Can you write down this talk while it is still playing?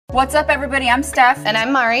What's up, everybody? I'm Steph. And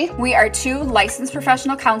I'm Mari. We are two licensed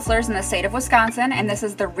professional counselors in the state of Wisconsin, and this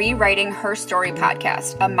is the Rewriting Her Story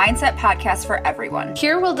podcast, a mindset podcast for everyone.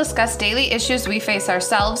 Here we'll discuss daily issues we face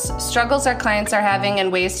ourselves, struggles our clients are having,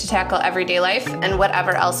 and ways to tackle everyday life, and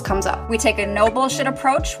whatever else comes up. We take a no bullshit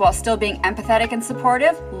approach while still being empathetic and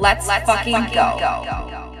supportive. Let's fucking go.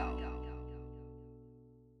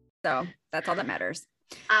 So, that's all that matters.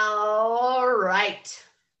 All right.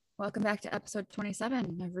 Welcome back to episode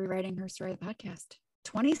 27 of Rewriting Her Story, the podcast.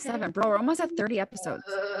 27, bro. We're almost at 30 episodes.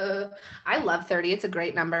 I love 30. It's a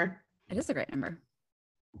great number. It is a great number.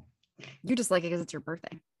 You just like it because it's your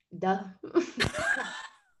birthday. Duh.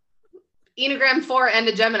 Enneagram 4 and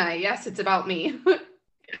a Gemini. Yes, it's about me.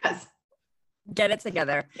 Yes. Get it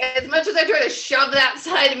together. As much as I try to shove that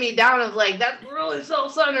side of me down of like, that's really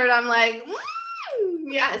self-centered, I'm like,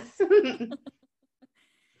 yes.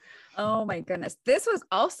 Oh my goodness. This was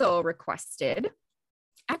also requested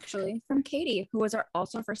actually from Katie, who was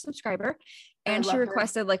also first subscriber. And she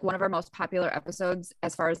requested like one of our most popular episodes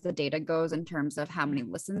as far as the data goes in terms of how many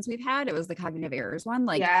listens we've had. It was the cognitive errors one.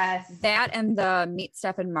 Like that and the Meet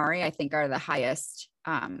Steph and Mari, I think are the highest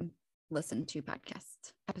listened to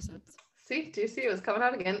podcast episodes. See, do you see it was coming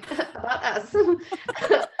out again about us?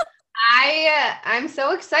 I'm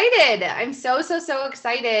so excited. I'm so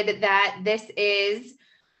excited that this is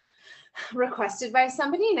requested by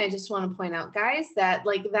somebody. And I just want to point out, guys, that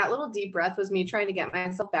like that little deep breath was me trying to get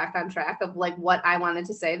myself back on track of like what I wanted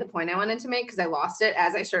to say, the point I wanted to make, because I lost it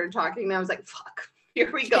as I started talking. And I was like, fuck,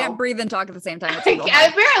 here we go. Can't breathe and talk at the same time. Apparently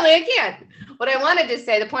I can't. What I wanted to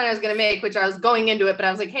say, the point I was going to make, which I was going into it, but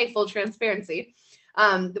I was like, hey, full transparency.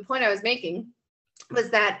 The point I was making was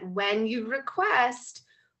that when you request,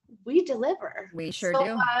 we deliver. We sure do.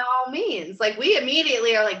 By all means, like we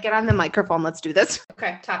immediately are like, get on the microphone. Let's do this.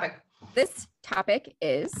 Okay. Topic. This topic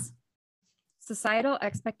is societal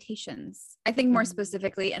expectations. I think more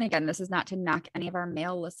specifically, and again, this is not to knock any of our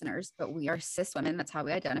male listeners, but we are cis women. That's how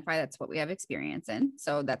we identify. That's what we have experience in.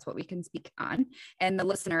 So that's what we can speak on. And the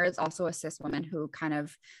listener is also a cis woman who kind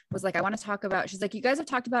of was like, I want to talk about, she's like, you guys have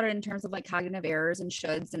talked about it in terms of like cognitive errors and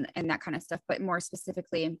shoulds and that kind of stuff, but more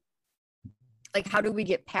specifically, like, how do we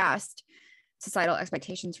get past societal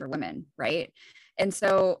expectations for women? Right. And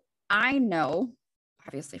so I know,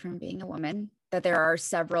 obviously from being a woman, that there are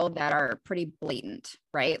several that are pretty blatant,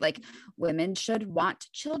 right? Like women should want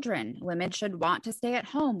children. Women should want to stay at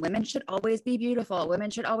home. Women should always be beautiful. Women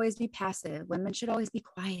should always be passive. Women should always be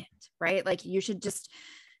quiet, right? Like you should just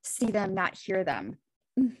see them, not hear them.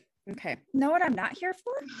 Okay. Know what I'm not here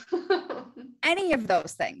for? Any of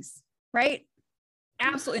those things, right?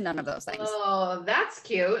 Absolutely none of those things. Oh, that's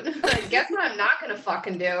cute. Guess what I'm not going to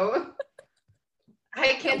fucking do?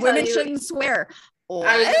 I can't Women shouldn't swear. What?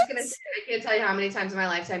 I was just going to say, I can't tell you how many times in my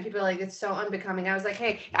lifetime people are like, it's so unbecoming. I was like,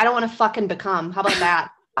 hey, I don't want to fucking become. How about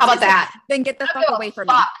that? How about that? Then get the fuck away from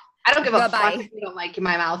me. I don't give a fuck if you don't like in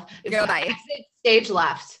my mouth. Goodbye. Exit stage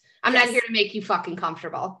left. I'm not here to make you fucking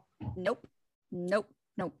comfortable. Nope.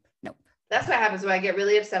 That's what happens when I get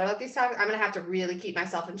really upset about these topics. I'm going to have to really keep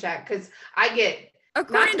myself in check because I get...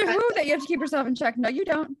 According to who that you have to keep yourself in check? No, you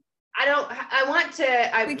don't. I want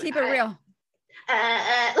to... We keep it real.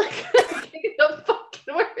 Like, the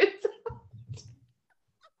fucking words.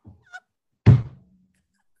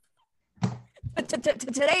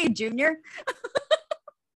 Today, Junior.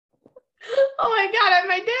 Oh my God, I'm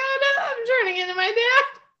my dad. I'm turning into my dad.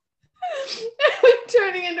 I'm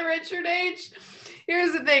turning into Richard H.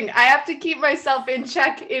 Here's the thing. I have to keep myself in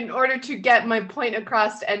check in order to get my point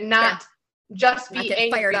across and not just be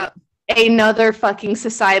angry. Fired up. Another fucking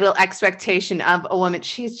societal expectation of a woman.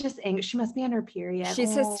 She's just angry. She must be on her period.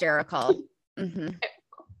 She's hysterical. Mm-hmm.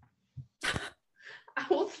 I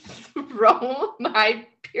will throw my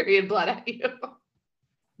period blood at you.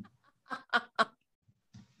 I'm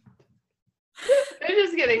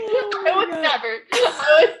just kidding. I would never.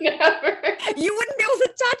 You wouldn't be able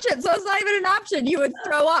to touch it, so it's not even an option. You would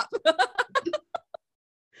throw up.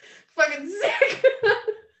 Fucking sick.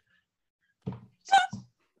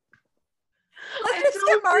 Let's just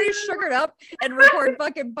get Mari sugared up and record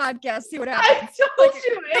fucking podcasts, see what happens. I told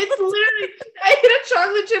you, it's literally, I hit a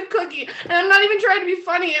chocolate chip cookie, and I'm not even trying to be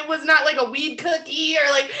funny. It was not like a weed cookie or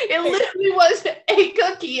like, it literally was a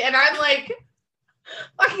cookie, and I'm like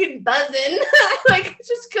fucking buzzing, like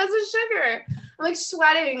just because of sugar. I'm like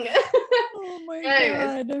sweating. Oh my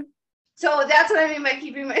God. So that's what I mean by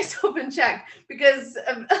keeping myself in check, because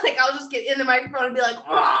like I'll just get in the microphone and be like,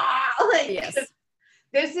 like yes.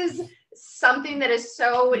 This is something that is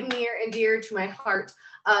so near and dear to my heart,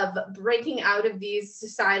 of breaking out of these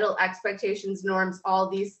societal expectations, norms, all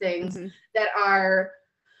these things that are,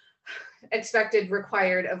 expected,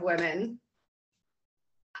 required of women.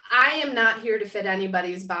 I am not here to fit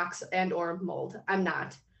anybody's box and or mold. I'm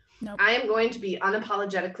not. Nope. I am going to be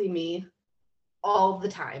unapologetically me all the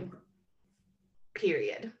time.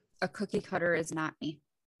 Period. A cookie cutter is not me.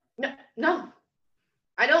 No.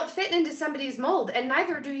 I don't fit into somebody's mold, and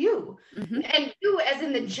neither do you. Mm-hmm. And you, as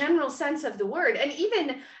in the general sense of the word. And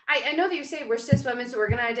even, I know that you say we're cis women, so we're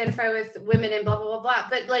going to identify with women and blah, blah, blah, blah.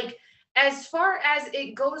 But like, as far as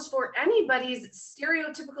it goes for anybody's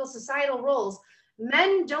stereotypical societal roles,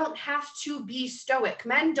 men don't have to be stoic.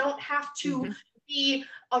 Men don't have to be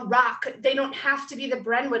a rock. They don't have to be the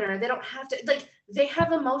breadwinner. They don't have to, like, they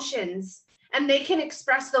have emotions. And they can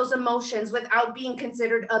express those emotions without being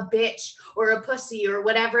considered a bitch or a pussy or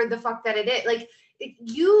whatever the fuck that it is. Like,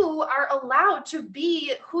 you are allowed to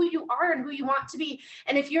be who you are and who you want to be.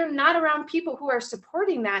 And if you're not around people who are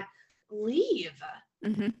supporting that, leave.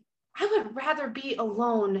 Mm-hmm. I would rather be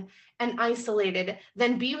alone and isolated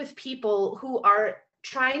than be with people who are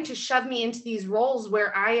trying to shove me into these roles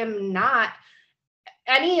where I am not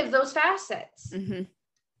any of those facets. Mm-hmm.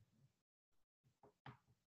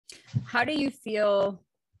 How do you feel?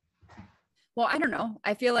 Well, I don't know.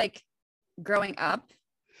 I feel like growing up,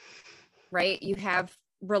 right? You have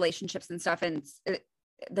relationships and stuff, and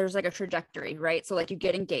there's like a trajectory, right? So like you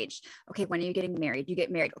get engaged. Okay, when are you getting married? You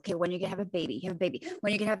get married. Okay, when you can have a baby, you have a baby.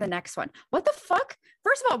 When you can have the next one. What the fuck?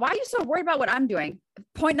 First of all, why are you so worried about what I'm doing?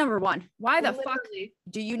 Point number one, why the fuck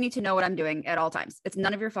do you need to know what I'm doing at all times? It's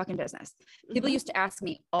none of your fucking business. People used to ask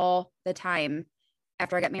me all the time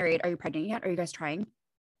after I got married, are you pregnant yet? Are you guys trying?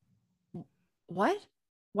 What?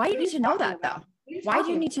 Why do you need to know that though? Why do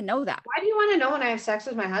you need to know that? Why do you want to know when I have sex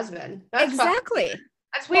with my husband? That's exactly.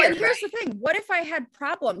 That's weird. Well, and here's the thing. What if I had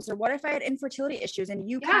problems, or what if I had infertility issues, and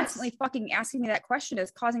you constantly fucking asking me that question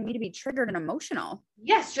is causing me to be triggered and emotional?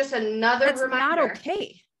 Yes, just another That's reminder. not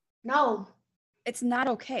okay. No. It's not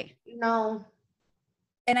okay. No.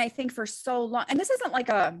 And I think for so long, and this isn't like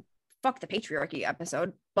a fuck the patriarchy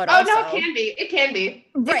episode, but no, also, it can be. It can be.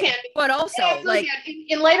 Right. It can be. But also, like,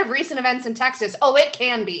 in light of recent events in Texas, it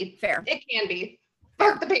can be. Fair. It can be.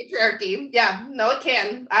 Fuck the patriarchy. Yeah, no, it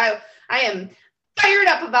can. I am fired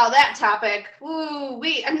up about that topic.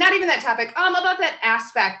 I'm not even that topic. About that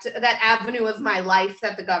aspect, that avenue of my life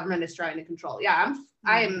that the government is trying to control. Yeah,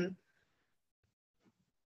 I am.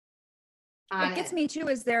 What gets me too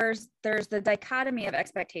is there's the dichotomy of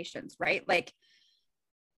expectations, right? Like,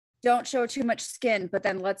 don't show too much skin, but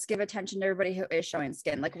then let's give attention to everybody who is showing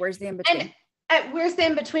skin. Like, where's the in between? And where's the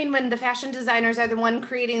in between when the fashion designers are the one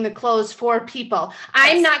creating the clothes for people?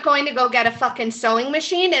 I'm not going to go get a fucking sewing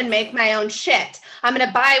machine and make my own shit. I'm going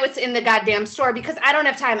to buy what's in the goddamn store because I don't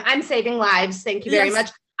have time. I'm saving lives. Thank you very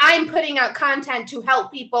much. I'm putting out content to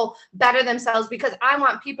help people better themselves because I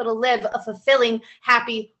want people to live a fulfilling,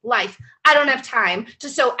 happy life. I don't have time to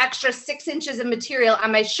sew extra 6 inches of material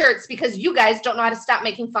on my shirts because you guys don't know how to stop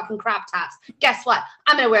making fucking crop tops. Guess what?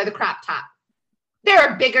 I'm going to wear the crop top. There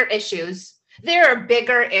are bigger issues.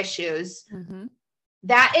 Mm-hmm.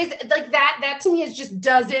 That is like that to me is just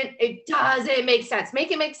doesn't make sense.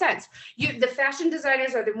 Make it make sense. The fashion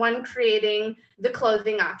designers are the one creating the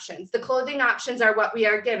clothing options. The clothing options are what we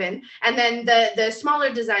are given. And then the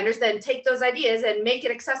smaller designers then take those ideas and make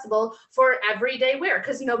it accessible for everyday wear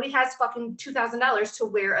because nobody has fucking $2,000 to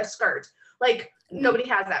wear a skirt. Like nobody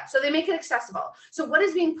has that. So they make it accessible. So what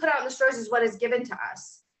is being put out in the stores is what is given to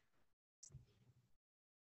us.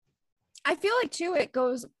 I feel like too,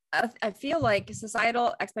 I feel like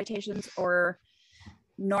societal expectations or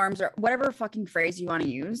norms or whatever fucking phrase you want to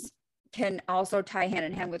use can also tie hand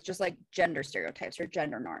in hand with just like gender stereotypes or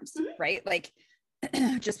gender norms, right? Like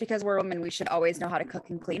just because we're women, we should always know how to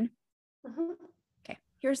cook and clean. Mm-hmm. Okay,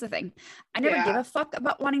 here's the thing. I never give a fuck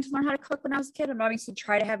about wanting to learn how to cook when I was a kid. And mommy used to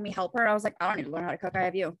try to have me help her. And I was like, I don't need to learn how to cook. I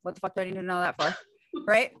have you. What the fuck do I need to know that for?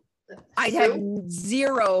 Right? I had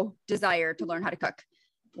zero desire to learn how to cook.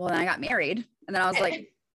 Well, then I got married and then I was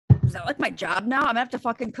like, is that like my job now? I'm gonna have to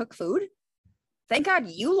fucking cook food. Thank God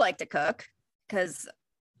you like to cook because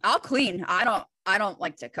I'll clean. I don't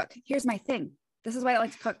like to cook. Here's my thing. This is why I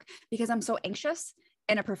like to cook because I'm so anxious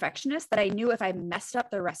and a perfectionist that I knew if I messed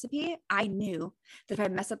up the recipe,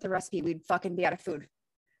 we'd fucking be out of food.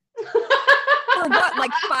 For what,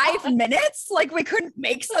 like 5 minutes? Like we couldn't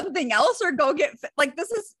make something else or go get like this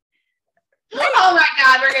is. Right? Oh my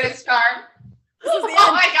God, we're gonna starve.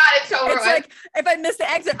 Oh my God, it's over. It's like if I miss the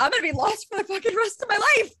exit, I'm gonna be lost for the fucking rest of my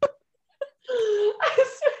life. I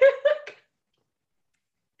swear,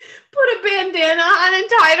 put a bandana on and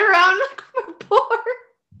tie it around my poor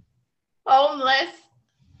homeless.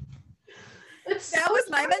 That was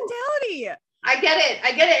my mentality. I get it.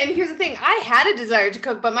 I get it. And here's the thing. I had a desire to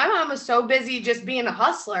cook, but my mom was so busy just being a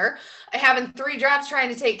hustler, having 3 jobs trying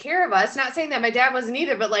to take care of us. Not saying that my dad wasn't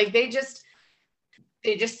either, but like they just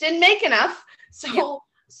didn't make enough.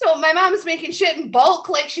 So my mom's making shit in bulk,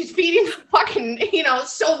 like she's feeding the fucking,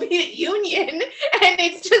 Soviet Union, and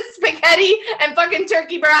it's just spaghetti and fucking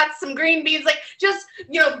turkey broth, some green beans, like just,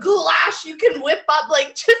 goulash you can whip up,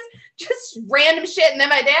 like just random shit. And then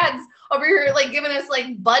my dad's over here, like giving us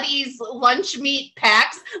like Buddy's lunch meat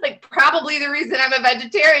packs, like probably the reason I'm a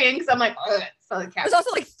vegetarian, because I'm like, oh, there's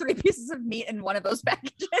also like 3 pieces of meat in one of those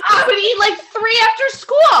packages. I would eat like 3 after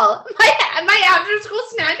school. My after school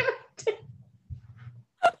snack.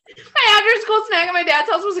 My after school snack at my dad's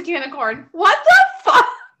house was a can of corn. What the fuck?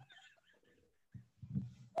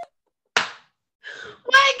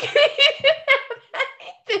 Like, he didn't have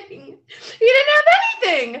anything. He didn't have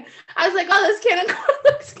anything. I was like, oh, this can of corn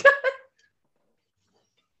looks good.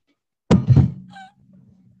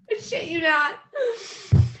 I shit you not.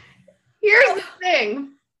 Here's the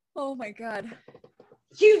thing. Oh my God.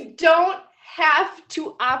 You don't have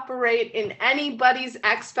to operate in anybody's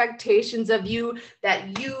expectations of you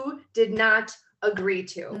that you did not agree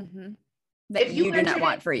to. Mm-hmm. That you do not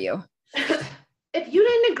want for you. If you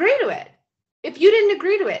didn't agree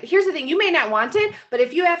to it, here's the thing. You may not want it, but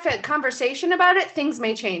if you have a conversation about it, things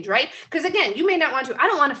may change, right? Because again, you may not want to. I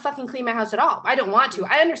don't want to fucking clean my house at all. I don't want to.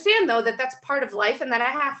 I understand though that that's part of life and that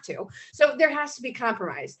I have to. So there has to be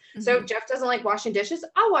compromise. Mm-hmm. So Jeff doesn't like washing dishes.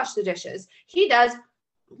 I'll wash the dishes. He does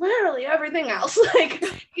literally everything else. Like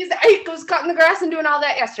he was cutting the grass and doing all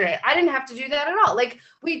that yesterday. I didn't have to do that at all. Like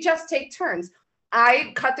we just take turns.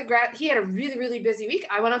 I cut the grass. He had a really, really busy week.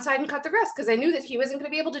 I went outside and cut the grass because I knew that he wasn't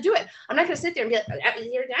going to be able to do it. I'm not going to sit there and be like,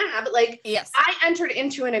 but like, yes. I entered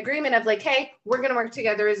into an agreement of like, hey, we're going to work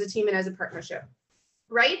together as a team and as a partnership.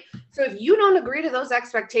 Right? So if you don't agree to those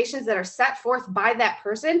expectations that are set forth by that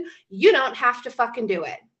person, you don't have to fucking do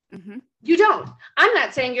it. Mm-hmm. You don't. I'm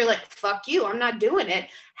not saying you're like, fuck you, I'm not doing it.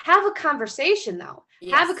 Have a conversation though.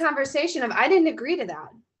 Yes. Have a conversation of, I didn't agree to that.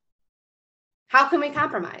 How can we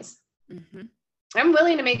compromise? Mm-hmm. I'm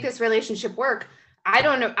willing to make this relationship work. I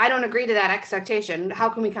don't agree to that expectation. How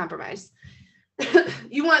can we compromise?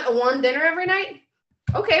 You want a warm dinner every night?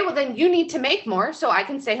 Okay, well then you need to make more so I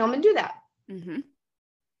can stay home and do that. Mm-hmm.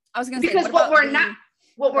 I was going to say, because what we're not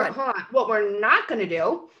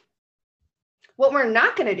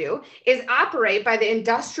going to do is operate by the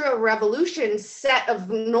Industrial Revolution set of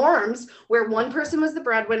norms where one person was the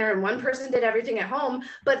breadwinner and one person did everything at home,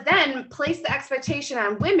 but then place the expectation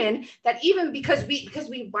on women that even because we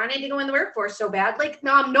wanted to go in the workforce so bad, like,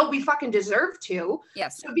 no, we fucking deserve to.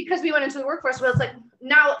 Yes. So because we went into the workforce, well, it's like,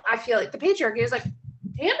 now I feel like the patriarchy is like,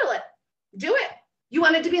 handle it, do it. You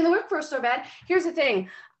wanted to be in the workforce so bad. Here's the thing.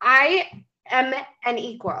 I am an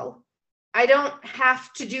equal. I don't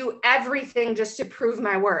have to do everything just to prove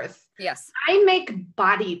my worth. Yes. I make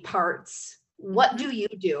body parts. What do you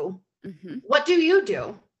do? Mm-hmm. What do you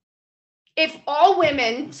do? If all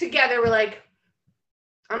women together were like,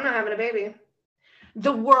 I'm not having a baby,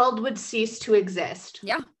 the world would cease to exist.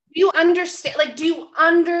 Yeah. Do you understand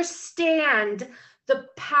the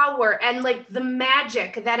power and like the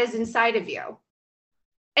magic that is inside of you?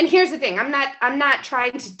 And here's the thing, I'm not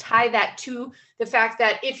trying to tie that to the fact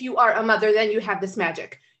that if you are a mother, then you have this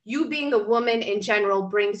magic. You being a woman in general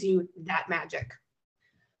brings you that magic.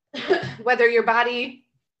 Whether your body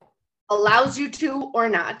allows you to or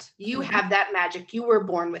not, you have that magic. You were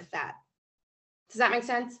born with that. Does that make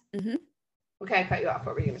sense? Mm-hmm. Okay, I cut you off.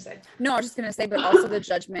 What were you going to say? No, I was just going to say, but also the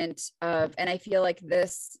judgment of, and I feel like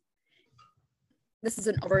this is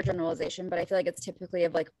an overgeneralization, but I feel like it's typically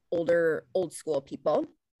of like old school people.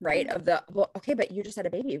 Right? Of the, well, okay, but you just had a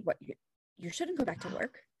baby. What, you shouldn't go back to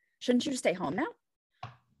work. Shouldn't you stay home now?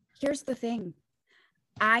 Here's the thing.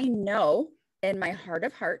 I know in my heart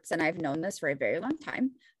of hearts, and I've known this for a very long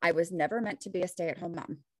time, I was never meant to be a stay-at-home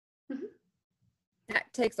mom. Mm-hmm.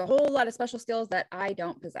 That takes a whole lot of special skills that I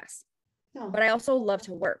don't possess. No. But I also love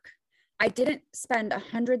to work. I didn't spend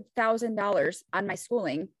 $100,000 on my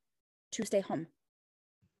schooling to stay home.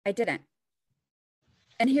 I didn't.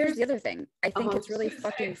 And here's the other thing. I think it's really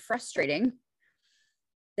fucking frustrating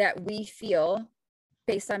that we feel,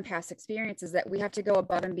 based on past experiences, that we have to go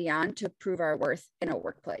above and beyond to prove our worth in a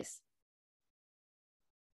workplace.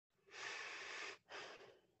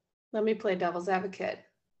 Let me play devil's advocate.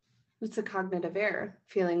 It's a cognitive error.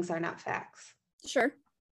 Feelings are not facts. Sure.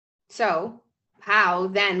 So how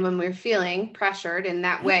then, when we're feeling pressured in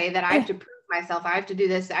that way that I have to prove myself, I have to do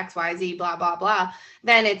this X, Y, Z, blah, blah, blah,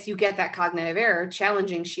 then it's, you get that cognitive error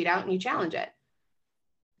challenging sheet out and you challenge it.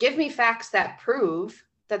 Give me facts that prove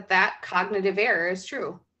that cognitive error is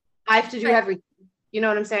true. I have to do everything. You know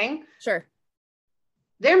what I'm saying? Sure.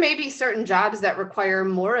 There may be certain jobs that require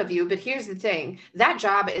more of you, but here's the thing. That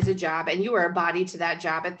job is a job and you are a body to that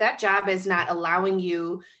job. If that job is not allowing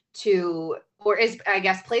you to, or is, I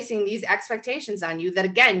guess, placing these expectations on you that,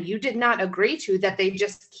 again, you did not agree to, that they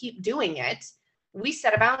just keep doing it, we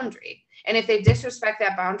set a boundary. And if they disrespect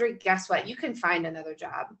that boundary, guess what? You can find another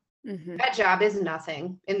job. Mm-hmm. That job is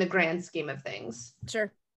nothing in the grand scheme of things.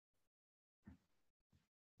 Sure.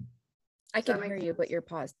 I can hear you, but you're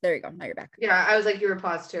paused. There you go. Now you're back. Yeah, I was like, you were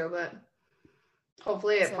paused too, but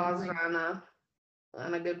hopefully it pauses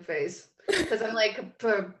on a good face. Because I'm like,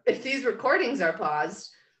 if these recordings are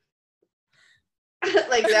paused,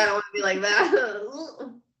 like I don't want to be like that.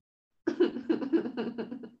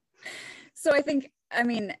 So I think, I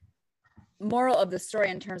mean, moral of the story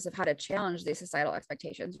in terms of how to challenge these societal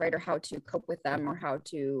expectations, right? Or how to cope with them, or how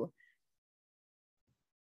to,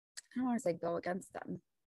 I don't want to say go against them.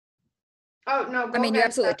 Oh, no. I mean, you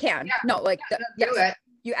absolutely can. Yeah. No, like, Do it.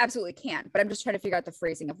 You absolutely can. But I'm just trying to figure out the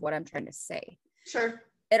phrasing of what I'm trying to say. Sure.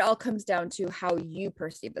 It all comes down to how you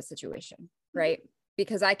perceive the situation, right?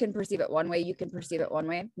 Because I can perceive it one way, you can perceive it one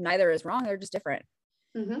way. Neither is wrong. They're just different.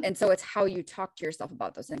 Mm-hmm. And so it's how you talk to yourself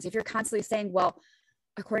about those things. If you're constantly saying, well,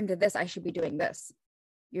 according to this, I should be doing this,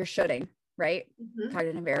 you're shoulding, right? Mm-hmm.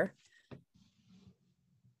 Cognitive error.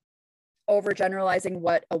 Overgeneralizing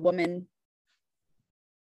what a woman's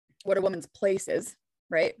place is,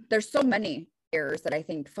 right? There's so many errors that I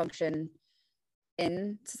think function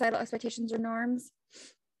in societal expectations or norms.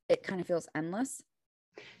 It kind of feels endless.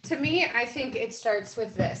 To me, I think it starts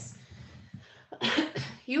with this.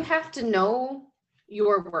 You have to know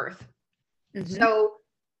your worth. Mm-hmm. So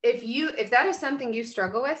if that is something you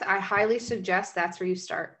struggle with, I highly suggest that's where you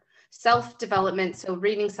start. Self-development, so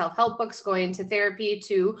reading self-help books, going to therapy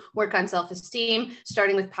to work on self-esteem,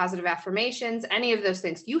 starting with positive affirmations, any of those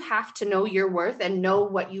things. You have to know your worth and know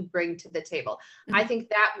what you bring to the table. Mm-hmm. I think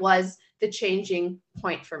that was the changing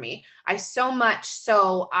point for me. I so much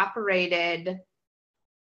so operated,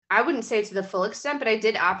 I wouldn't say to the full extent, but I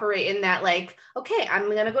did operate in that, like, okay, I'm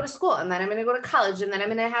going to go to school and then I'm going to go to college and then I'm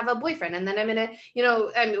going to have a boyfriend and then I'm going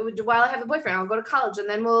to, and while I have a boyfriend, I'll go to college and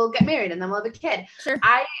then we'll get married and then we'll have a kid. Sure.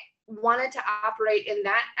 I wanted to operate in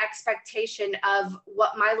that expectation of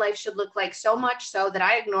what my life should look like, so much so that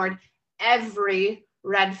I ignored every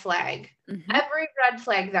red flag, mm-hmm. every red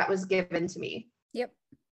flag that was given to me. Yep.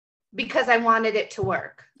 Because I wanted it to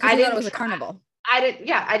work. I didn't. It was a carnival. I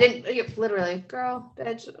didn't, literally, girl,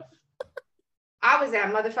 bitch. I was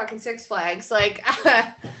at motherfucking Six Flags. Like,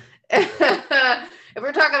 if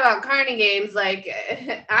we're talking about carny games, like,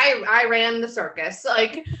 I ran the circus.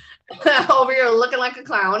 Like, over here looking like a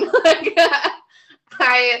clown. Like,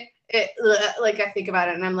 I think about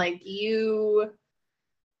it and I'm like, you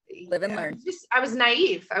live and learn. I was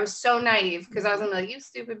naive. I was so naive because I was like, you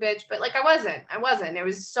stupid bitch. But like, I wasn't. It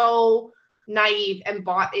was so naive and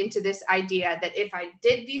bought into this idea that if I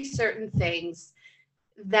did these certain things,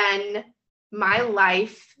 then my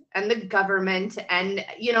life and the government and,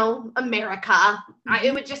 America, mm-hmm.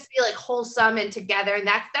 It would just be like wholesome and together. And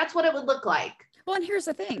that's what it would look like. Well, and here's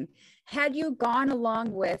the thing. Had you gone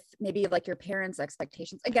along with maybe like your parents'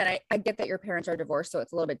 expectations, again, I get that your parents are divorced, so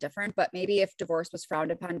it's a little bit different, but maybe if divorce was frowned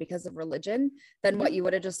upon because of religion, then what, you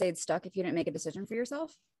would have just stayed stuck if you didn't make a decision for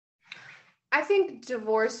yourself? I think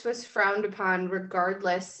divorce was frowned upon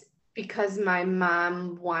regardless because my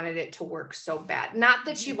mom wanted it to work so bad. Not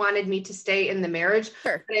that she wanted me to stay in the marriage,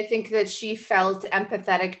 sure. But I think that she felt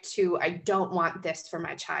empathetic to, I don't want this for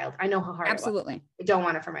my child. I know how hard Absolutely. It was. I don't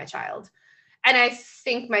want it for my child. And I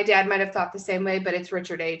think my dad might have thought the same way, but it's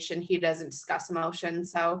Richard H. and he doesn't discuss emotion.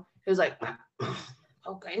 So he was like,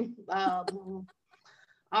 okay, all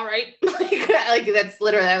right. like that's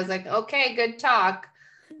literally, I was like, okay, good talk.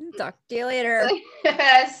 Talk to you later.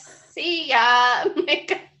 See ya.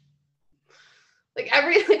 Like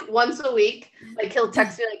every once a week, like he'll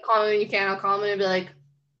text me, like, call me when you can. I'll call him and be like,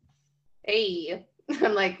 hey.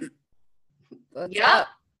 I'm like, what's yeah. up?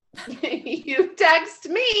 You text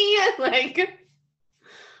me. Like,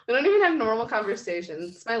 we don't even have normal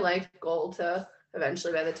conversations. It's my life goal to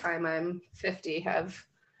eventually, by the time I'm 50, have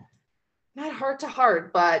not heart to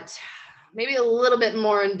heart, but maybe a little bit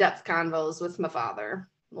more in-depth convos with my father.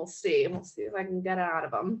 We'll see if I can get it out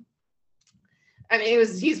of him. I mean,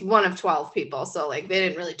 he's one of 12 people, so like they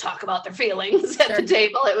didn't really talk about their feelings at the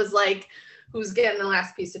table. It was like, who's getting the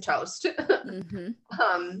last piece of toast?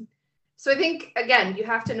 Mm-hmm. So I think, again, you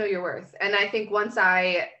have to know your worth. And I think once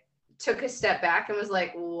I took a step back and was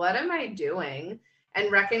like, what am I doing?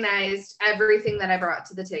 And recognized everything that I brought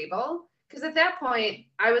to the table. Because at that point,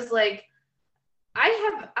 I was like,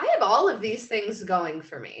 I have all of these things going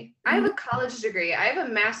for me. I have a college degree. I have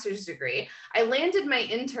a master's degree. I landed my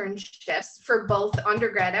internships for both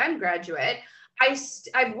undergrad and graduate.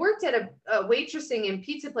 I've worked at a waitressing and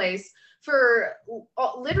pizza place for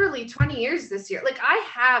literally 20 years this year. Like I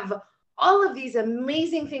have all of these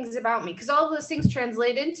amazing things about me because all of those things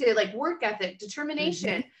translate into like work ethic,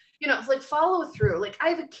 determination, you know, like follow through. Like I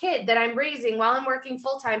have a kid that I'm raising while I'm working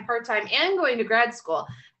full-time, part-time, and going to grad school.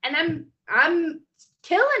 And I'm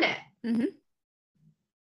killing it.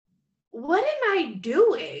 What am I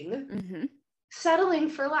doing? Settling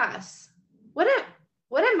for less. What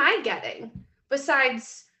am I getting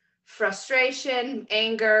besides frustration,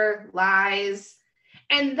 anger, lies?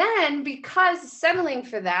 And then because settling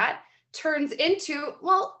for that turns into,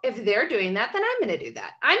 well, if they're doing that, then I'm going to do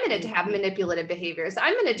that. I'm going to have manipulative behaviors.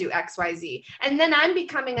 I'm going to do X, Y, Z. And then I'm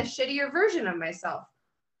becoming a shittier version of myself.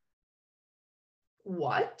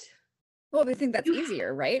 What? Well, they think that's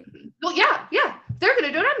easier, right? Well, yeah. They're going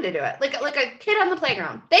to do it. I'm going to do it. Like a kid on the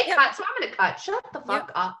playground. They cut, so I'm going to cut. Shut the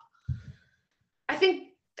fuck up. I think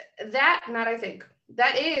that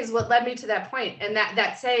is what led me to that point. And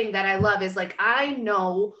that saying that I love is like, I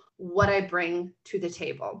know what I bring to the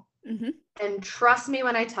table. And trust me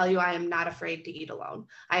when I tell you, I am not afraid to eat alone.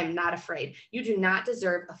 I am not afraid. You do not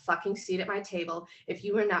deserve a fucking seat at my table if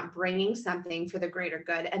you are not bringing something for the greater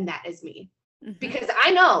good. And that is me. Because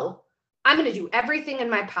I know I'm going to do everything in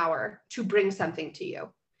my power to bring something to you.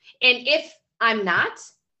 And if I'm not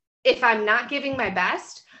giving my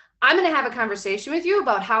best, I'm going to have a conversation with you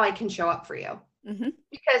about how I can show up for you.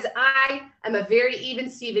 Because I am a very even,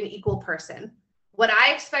 Steven, equal person. What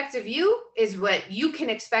I expect of you is what you can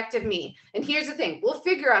expect of me. And here's the thing. We'll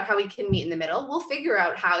figure out how we can meet in the middle. We'll figure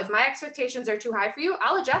out how, if my expectations are too high for you,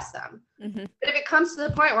 I'll adjust them. But if it comes to the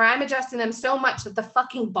point where I'm adjusting them so much that the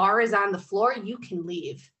fucking bar is on the floor, you can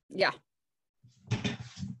leave. Yeah.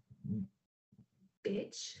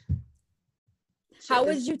 Bitch. How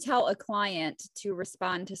would you tell a client to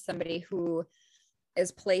respond to somebody who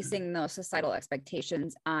is placing those societal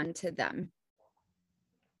expectations onto them?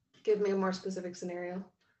 Give me a more specific scenario.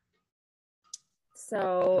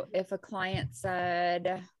 So if a client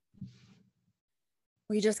said,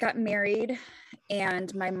 we just got married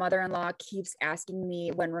and my mother-in-law keeps asking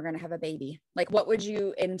me when we're going to have a baby, like what would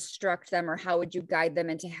you instruct them or how would you guide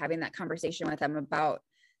them into having that conversation with them about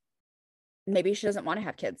maybe she doesn't want to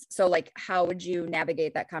have kids? So like, how would you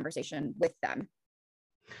navigate that conversation with them?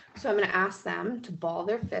 So I'm going to ask them to ball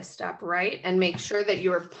their fist up, right? And make sure that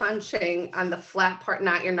you're punching on the flat part,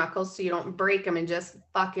 not your knuckles, so you don't break them and just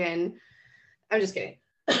fucking, I'm just kidding.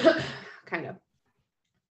 Kind of.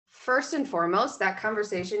 First and foremost, that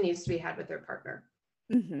conversation needs to be had with their partner.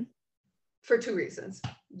 For two reasons.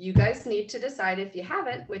 You guys need to decide, if you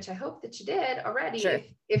haven't, which I hope that you did already,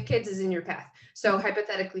 if kids is in your path. So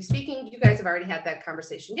hypothetically speaking, you guys have already had that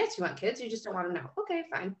conversation. Yes, you want kids, you just don't want them now. Okay,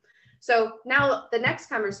 fine. So now the next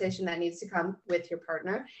conversation that needs to come with your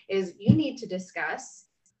partner is you need to discuss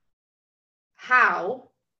how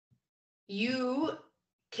you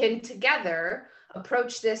can together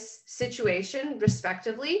approach this situation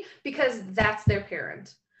respectively, because that's their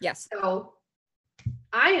parent. Yes. So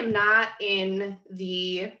I am not in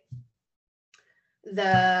the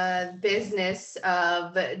business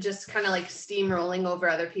of just kind of like steamrolling over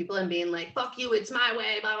other people and being like, fuck you, it's my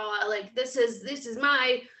way, blah, blah, blah. Like this is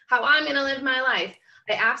how I'm going to live my life.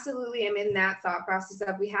 I absolutely am in that thought process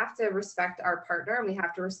of we have to respect our partner and we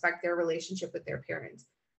have to respect their relationship with their parents.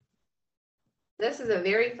 This is a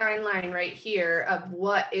very fine line right here of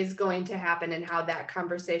what is going to happen and how that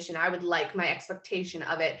conversation, I would like my expectation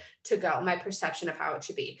of it to go, my perception of how it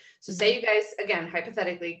should be. So say you guys, again,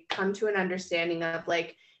 hypothetically come to an understanding of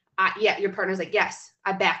like, yeah, your partner's like, yes,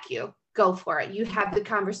 I back you, go for it. You have the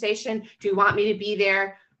conversation. Do you want me to be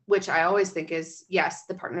there? Which I always think is, yes,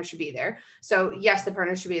 the partner should be there. So yes, the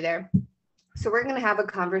partner should be there. So we're going to have a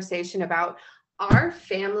conversation about our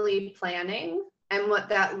family planning and what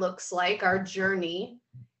that looks like. Our journey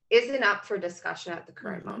isn't up for discussion at the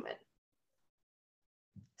current moment.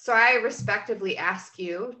 So I respectively ask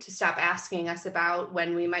you to stop asking us about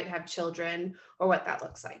when we might have children or what that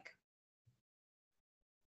looks like.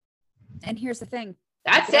 And here's the thing.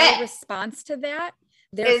 That's their it. Response to that,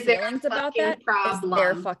 their feelings about that is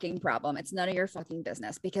their fucking problem. It's none of your fucking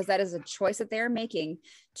business, because that is a choice that they're making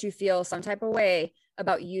to feel some type of way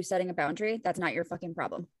about you setting a boundary. That's not your fucking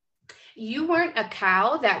problem. You weren't a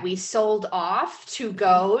cow that we sold off to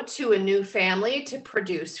go to a new family to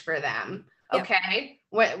produce for them. Okay.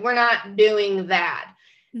 We're not doing that.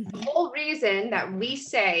 The whole reason that we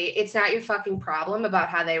say it's not your fucking problem about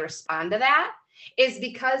how they respond to that is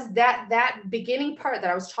because that beginning part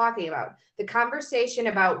that I was talking about, the conversation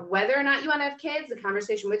about whether or not you want to have kids, the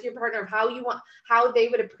conversation with your partner of how they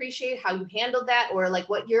would appreciate how you handled that, or like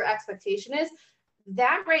what your expectation is,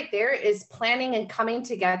 that right there is planning and coming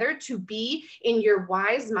together to be in your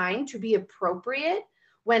wise mind, to be appropriate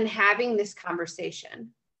when having this conversation.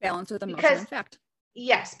 Balance with emotion and fact.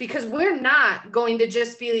 Yes, because we're not going to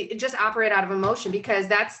just operate out of emotion, because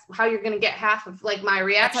that's how you're going to get half of like my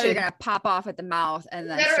reaction. That's how you're going to pop off at the mouth and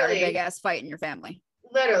then start a big ass fight in your family.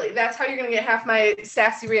 Literally, that's how you're going to get half my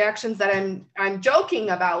sassy reactions that I'm joking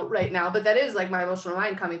about right now, but that is like my emotional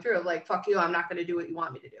mind coming through of like, fuck you, I'm not going to do what you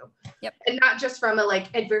want me to do. Yep. And not just from a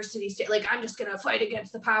like adversity state, like I'm just going to fight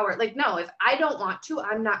against the power. Like, no, if I don't want to,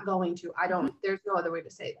 I'm not going to. There's no other way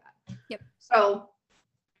to say that. Yep. So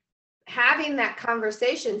having that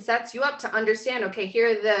conversation sets you up to understand, okay, here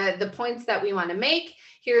are the points that we want to make.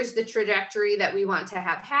 Here's the trajectory that we want to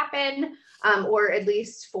have happen, or at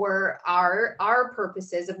least for our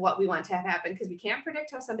purposes of what we want to have happen, because we can't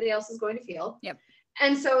predict how somebody else is going to feel. Yep.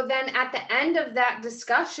 And so then at the end of that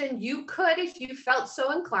discussion, you could, if you felt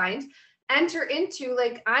so inclined, enter into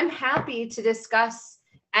like, I'm happy to discuss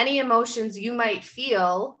any emotions you might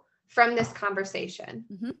feel from this conversation.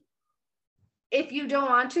 Mm-hmm. If you don't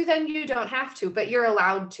want to, then you don't have to, but you're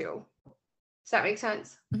allowed to. Does that make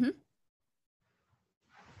sense? Mm-hmm.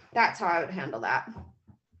 That's how I would handle that.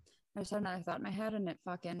 I just had another thought in my head and it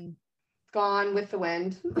fucking gone with the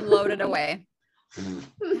wind. Floated away. God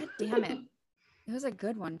damn it. It was a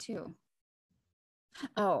good one too.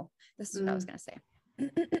 Oh, this is what I was going to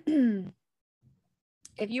say.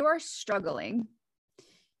 If you are struggling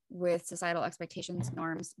with societal expectations,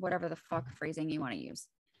 norms, whatever the fuck phrasing you want to use,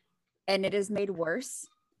 and it is made worse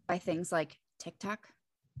by things like TikTok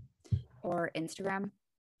or Instagram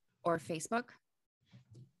or Facebook,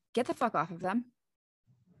 get the fuck off of them.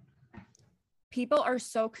 People are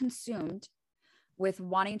so consumed with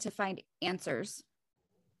wanting to find answers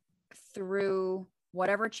through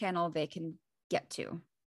whatever channel they can get to,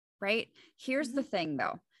 right? Here's the thing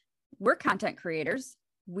though. We're content creators.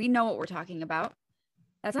 We know what we're talking about.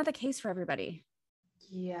 That's not the case for everybody.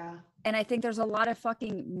 Yeah. And I think there's a lot of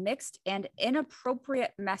fucking mixed and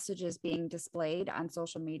inappropriate messages being displayed on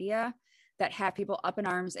social media that have people up in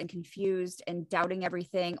arms and confused and doubting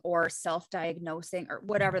everything or self-diagnosing or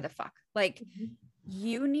whatever the fuck. Like,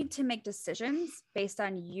 you need to make decisions based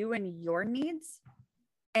on you and your needs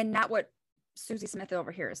and not what Susie Smith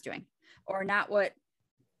over here is doing, or not what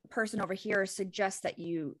person over here suggests that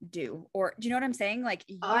you do. Or do you know what I'm saying? Like,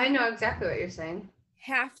 I know exactly what you're saying.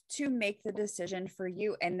 Have to make the decision for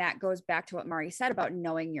you. And that goes back to what Mari said about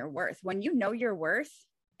knowing your worth. When you know your worth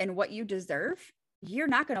and what you deserve, you're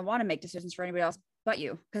not going to want to make decisions for anybody else but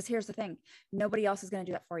you. Because here's the thing, nobody else is going to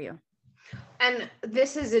do that for you. And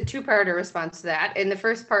this is a two-parter response to that. And the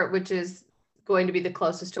first part, which is going to be the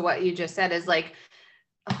closest to what you just said, is like,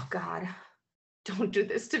 oh God, don't do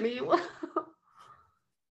this to me. What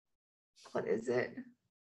is it?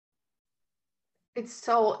 It's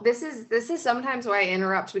so, this is sometimes why I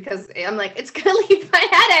interrupt, because I'm like, it's going to leave my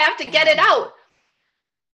head. I have to get it out.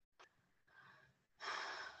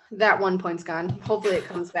 That one point's gone. Hopefully it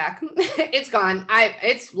comes back. It's gone.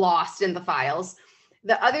 It's lost in the files.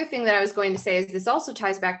 The other thing that I was going to say is this also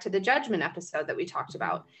ties back to the judgment episode that we talked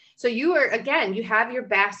about. So you have your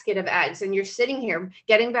basket of eggs and you're sitting here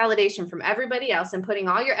getting validation from everybody else and putting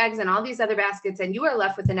all your eggs in all these other baskets, and you are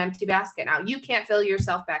left with an empty basket. Now you can't fill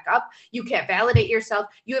yourself back up. You can't validate yourself.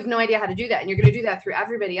 You have no idea how to do that. And you're going to do that through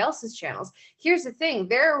everybody else's channels. Here's the thing.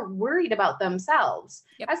 They're worried about themselves,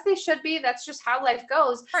 as they should be. That's just how life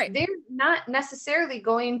goes. Right. They're not necessarily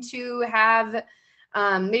going to have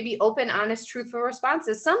maybe open, honest, truthful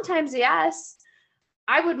responses. Sometimes, yes.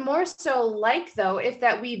 I would more so like, though, if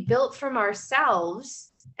that we built from ourselves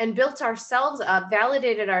and built ourselves up,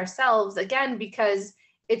 validated ourselves, again, because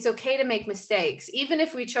it's okay to make mistakes. Even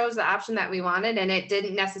if we chose the option that we wanted and it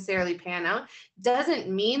didn't necessarily pan out, doesn't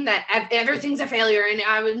mean that everything's a failure and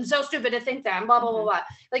I'm so stupid to think that and blah, blah, blah, blah.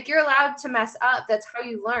 Like, you're allowed to mess up. That's how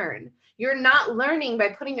you learn. You're not learning by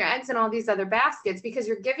putting your eggs in all these other baskets, because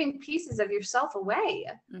you're giving pieces of yourself away.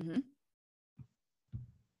 Mm-hmm.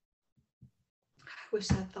 Wish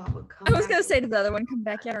that thought would come. I was going to say, did the other one come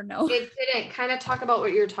back yet or no? It didn't. Kind of talk about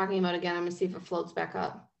what you were talking about again. I'm going to see if it floats back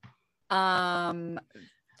up.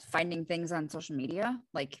 Finding things on social media,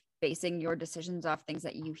 like basing your decisions off things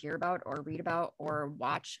that you hear about or read about or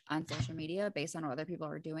watch on social media based on what other people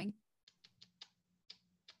are doing.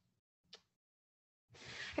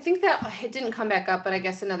 I think that it didn't come back up, but I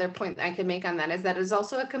guess another point I could make on that is that it's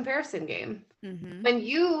also a comparison game. Mm-hmm. When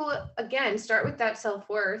you, again, start with that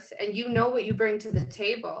self-worth and you know what you bring to the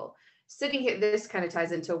table, sitting here, this kind of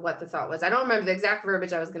ties into what the thought was. I don't remember the exact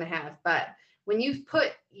verbiage I was going to have, but when you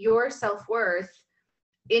put your self-worth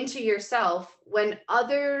into yourself, when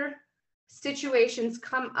other situations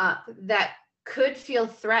come up that could feel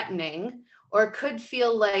threatening or could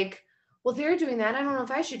feel like, well, they're doing that, I don't know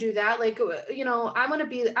if I should do that. Like, you know, I want to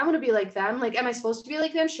be like them. Like, am I supposed to be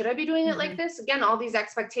like them? Should I be doing it like this? Again, all these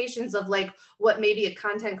expectations of like what maybe a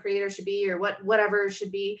content creator should be or whatever it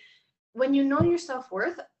should be. When you know your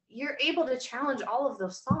self-worth, you're able to challenge all of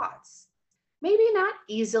those thoughts. Maybe not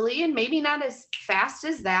easily and maybe not as fast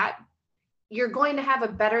as that. You're going to have a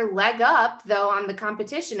better leg up though on the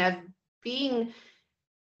competition of being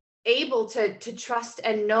able to trust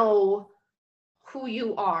and know who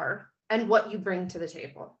you are and what you bring to the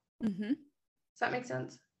table. Does that make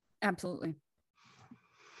sense? Absolutely.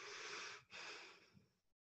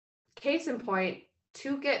 Case in point,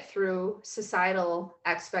 to get through societal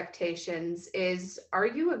expectations is, are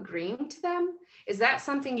you agreeing to them? Is that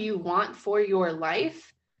something you want for your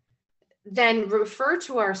life? Then refer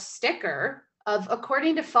to our sticker of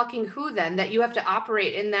according to fucking who then that you have to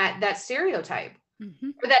operate in that stereotype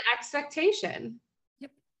or that expectation.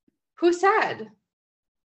 Yep. Who said?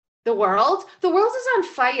 The world? The world is on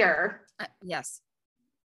fire. Yes.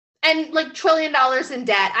 And like $1 trillion in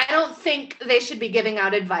debt. I don't think they should be giving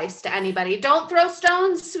out advice to anybody. Don't throw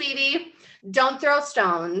stones, sweetie. Don't throw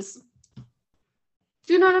stones.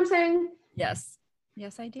 Do you know what I'm saying? Yes.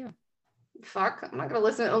 Yes, I do. Fuck, I'm not going to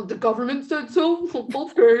listen. Oh, the government said so.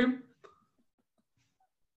 Okay.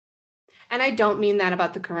 And I don't mean that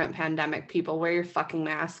about the current pandemic, people. Wear your fucking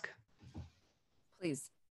mask.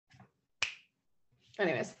 Please.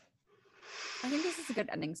 Anyways. I think this is a good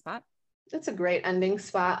ending spot. It's a great ending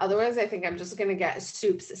spot. Otherwise, I think I'm just going to get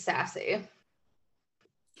soups sassy.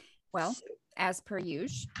 Well, as per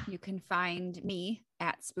usual, you can find me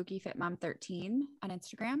at SpookyFitMom13 on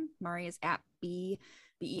Instagram. Mari is at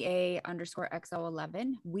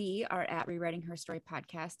BEA_XO11. We are at Rewriting Her Story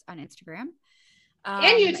Podcast on Instagram.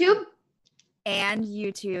 And YouTube. And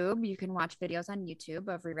YouTube. You can watch videos on YouTube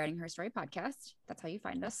of Rewriting Her Story Podcast. That's how you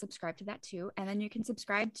find us. Subscribe to that too. And then you can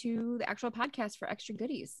subscribe to the actual podcast for extra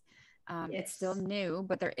goodies. It's still new,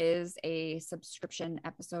 but there is a subscription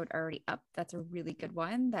episode already up. That's a really good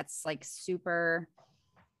one. That's like super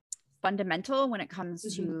fundamental when it comes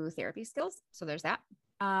to therapy skills. So there's that.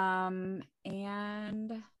 And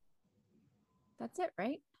that's it,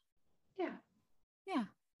 right? Yeah. Yeah.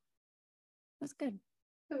 That's good.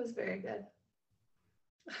 It was very good.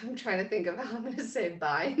 I'm trying to think of how I'm going to say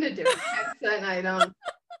bye in a different accent. I don't.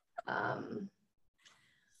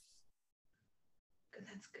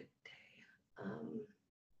 That's good day.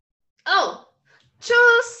 Oh,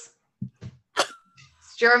 tschüss.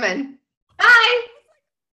 It's German. Bye.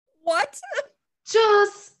 What?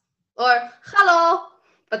 Tschüss. Or hello.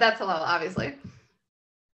 But that's hello, obviously.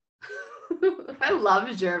 I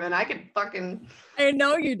love German. I could fucking. I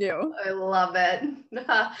know you do. I love it.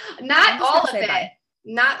 Not all of it. Bye.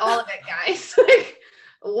 Not all of it, guys. Like,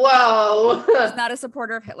 whoa. He's not a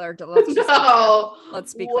supporter of Hitler.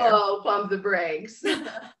 Let's speak whoa, clear. Pump the brakes.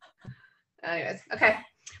 Anyways, okay.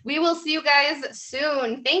 We will see you guys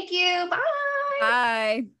soon. Thank you. Bye.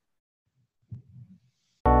 Bye.